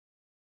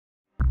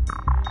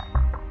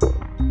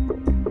And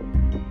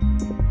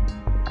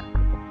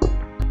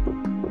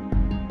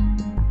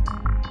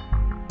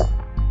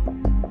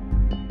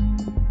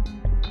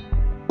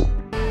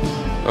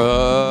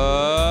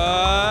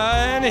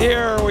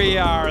here we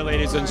are,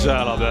 ladies and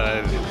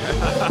gentlemen.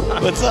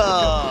 What's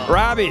up?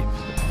 Robby,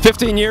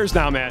 15 years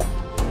now, man.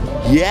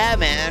 Yeah,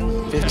 man.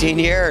 15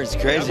 years.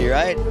 Crazy,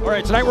 right? All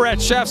right, tonight we're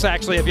at Chef's,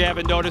 actually, if you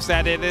haven't noticed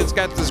that. It's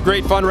got this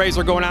great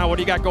fundraiser going on. What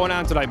do you got going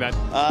on tonight, man?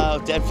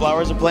 Dead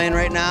Flowers are playing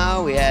right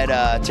now. We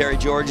had Terry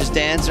George's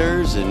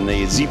dancers and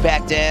the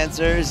Z-Pack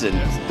dancers and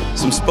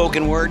some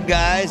spoken word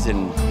guys,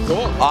 and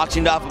cool.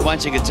 Auctioned off a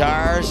bunch of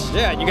guitars.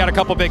 Yeah, you got a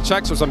couple big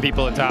checks for some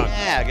people in town.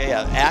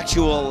 Yeah,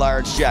 actual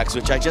large checks,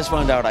 which I just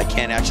found out I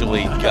can't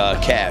actually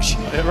cash.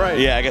 Right.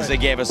 Yeah, I guess they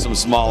gave us some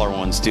smaller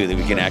ones too that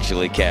we can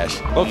actually cash.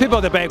 Well, people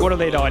at the bank, what do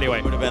they know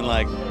anyway? Would have been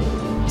like,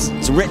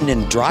 it's written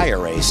in dry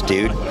erase,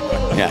 dude.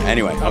 Yeah,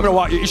 anyway. I'm gonna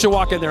walk. You should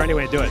walk in there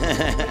anyway and do it.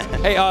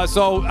 Hey,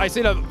 so I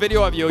seen a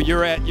video of you.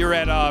 You're at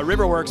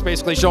Riverworks,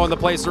 basically showing the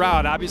place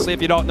around. Obviously,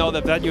 if you don't know,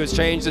 the venue has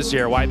changed this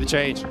year. Why the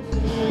change?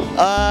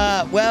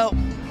 Well,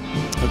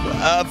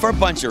 for a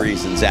bunch of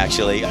reasons,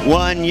 actually.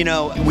 One, you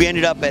know, we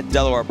ended up at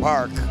Delaware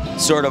Park,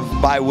 sort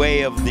of by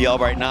way of the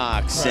Albright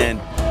Knox, right.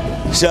 And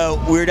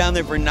so we were down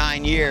there for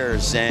 9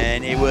 years,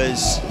 and it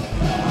was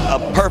a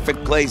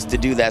perfect place to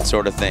do that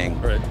sort of thing,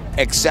 right.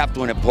 Except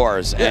when it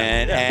pours, yeah,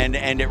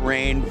 and it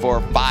rained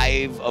for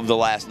 5 of the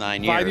last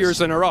 9 years. 5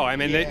 years in a row. I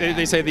mean,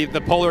 they say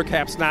the polar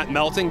cap's not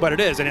melting, but it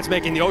is, and it's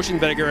making the ocean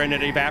bigger, and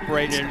it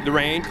evaporates, and the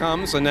rain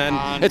comes, and then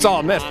it's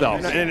all a myth, though,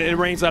 and it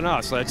rains on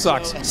us, so it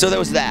sucks. So there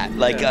was that.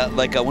 Like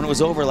when it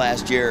was over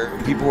last year,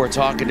 people were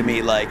talking to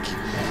me like,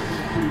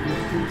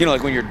 you know,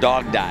 like when your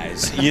dog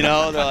dies, you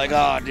know, they're like,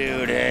 "Oh,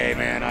 dude, hey,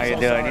 man, how you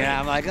doing?" You know,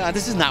 I'm like, "Oh,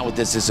 this is not what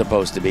this is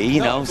supposed to be,"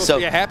 you know. So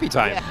be a happy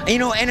time, you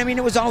know. And I mean,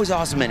 it was always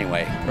awesome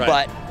anyway, right.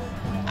 But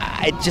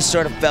it just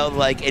sort of felt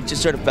like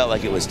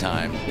it was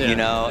time, you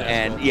know.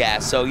 And yeah,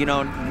 so you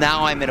know,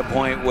 now I'm at a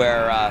point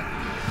where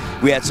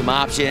we had some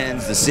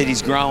options. The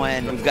city's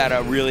growing. We've got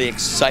a really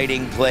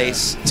exciting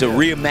place to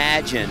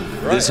reimagine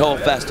this whole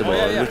festival.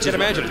 Which I can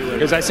imagine,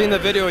 because I seen the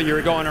video you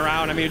were going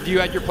around. I mean, did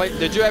you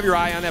have your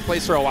eye on that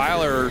place for a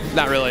while, or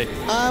not really?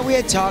 We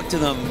had talked to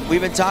them.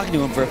 We've been talking to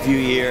them for a few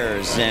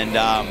years, and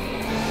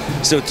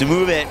so to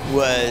move it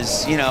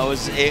was, you know,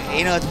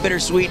 it's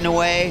bittersweet in a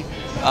way.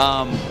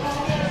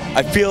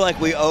 I feel like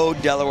we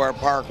owed Delaware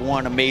Park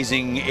one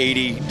amazing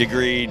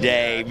 80-degree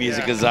day,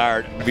 music is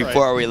art,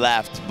 before we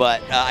left.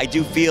 But I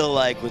do feel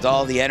like with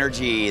all the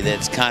energy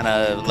that's kind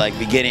of like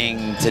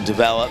beginning to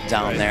develop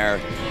down there,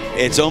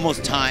 it's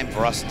almost time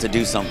for us to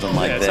do something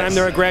like this. It's time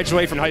to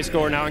graduate from high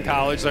school. We're now in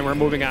college, then we're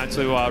moving on to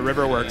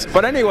Riverworks.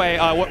 But anyway,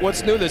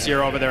 what's new this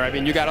year over there? I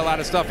mean, you got a lot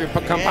of stuff. You're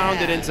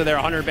compounded into there,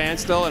 100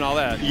 bands still and all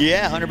that.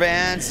 Yeah, 100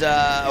 bands,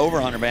 over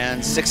 100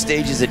 bands, 6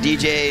 stages of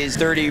DJs,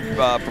 30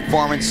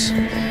 performance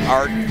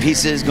art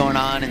pieces going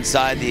on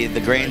inside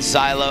the grain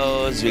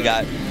silos. We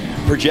got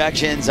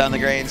projections on the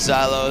grain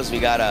silos.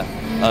 We got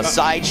a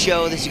side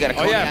show. You got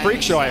a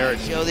freak show, I heard.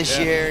 Show this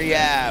year.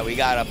 Yeah, we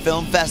got a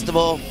film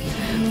festival.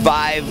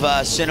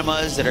 5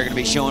 cinemas that are going to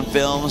be showing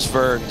films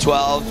for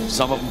 12,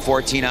 some of them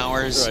 14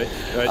 hours.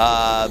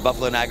 Right.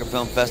 Buffalo Niagara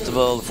Film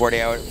Festival, the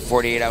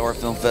 48-hour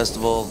film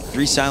festival,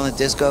 3 silent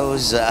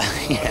discos.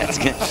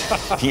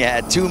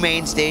 Yeah, 2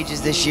 main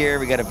stages this year.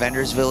 We got a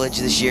vendors village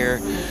this year.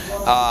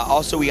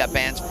 Also, we got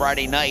bands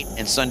Friday night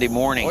and Sunday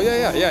morning. Oh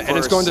yeah. And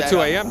it's going to 2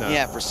 a.m. now.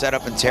 Yeah, for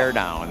setup and tear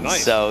down.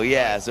 Nice. So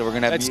yeah, so we're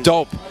gonna have. That's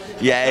dope.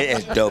 Yeah,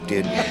 it's dope,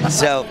 dude.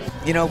 So,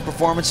 you know,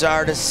 performance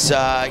artists,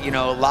 you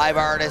know, live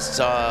artists,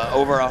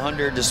 over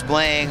 100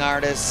 displaying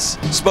artists,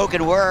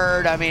 spoken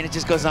word. I mean, it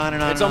just goes on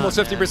and on. It's almost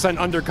 50%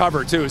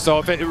 undercover too. So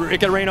if it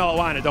can rain all it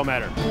wants, it don't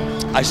matter.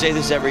 I say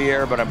this every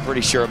year, but I'm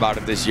pretty sure about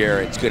it this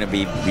year. It's going to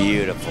be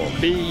beautiful.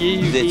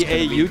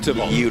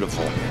 Beautiful.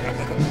 Beautiful.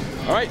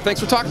 All right, thanks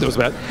for talking to us,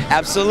 man.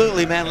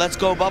 Absolutely, man. Let's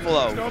go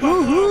Buffalo. Let's go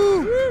Buffalo.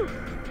 Woo-hoo.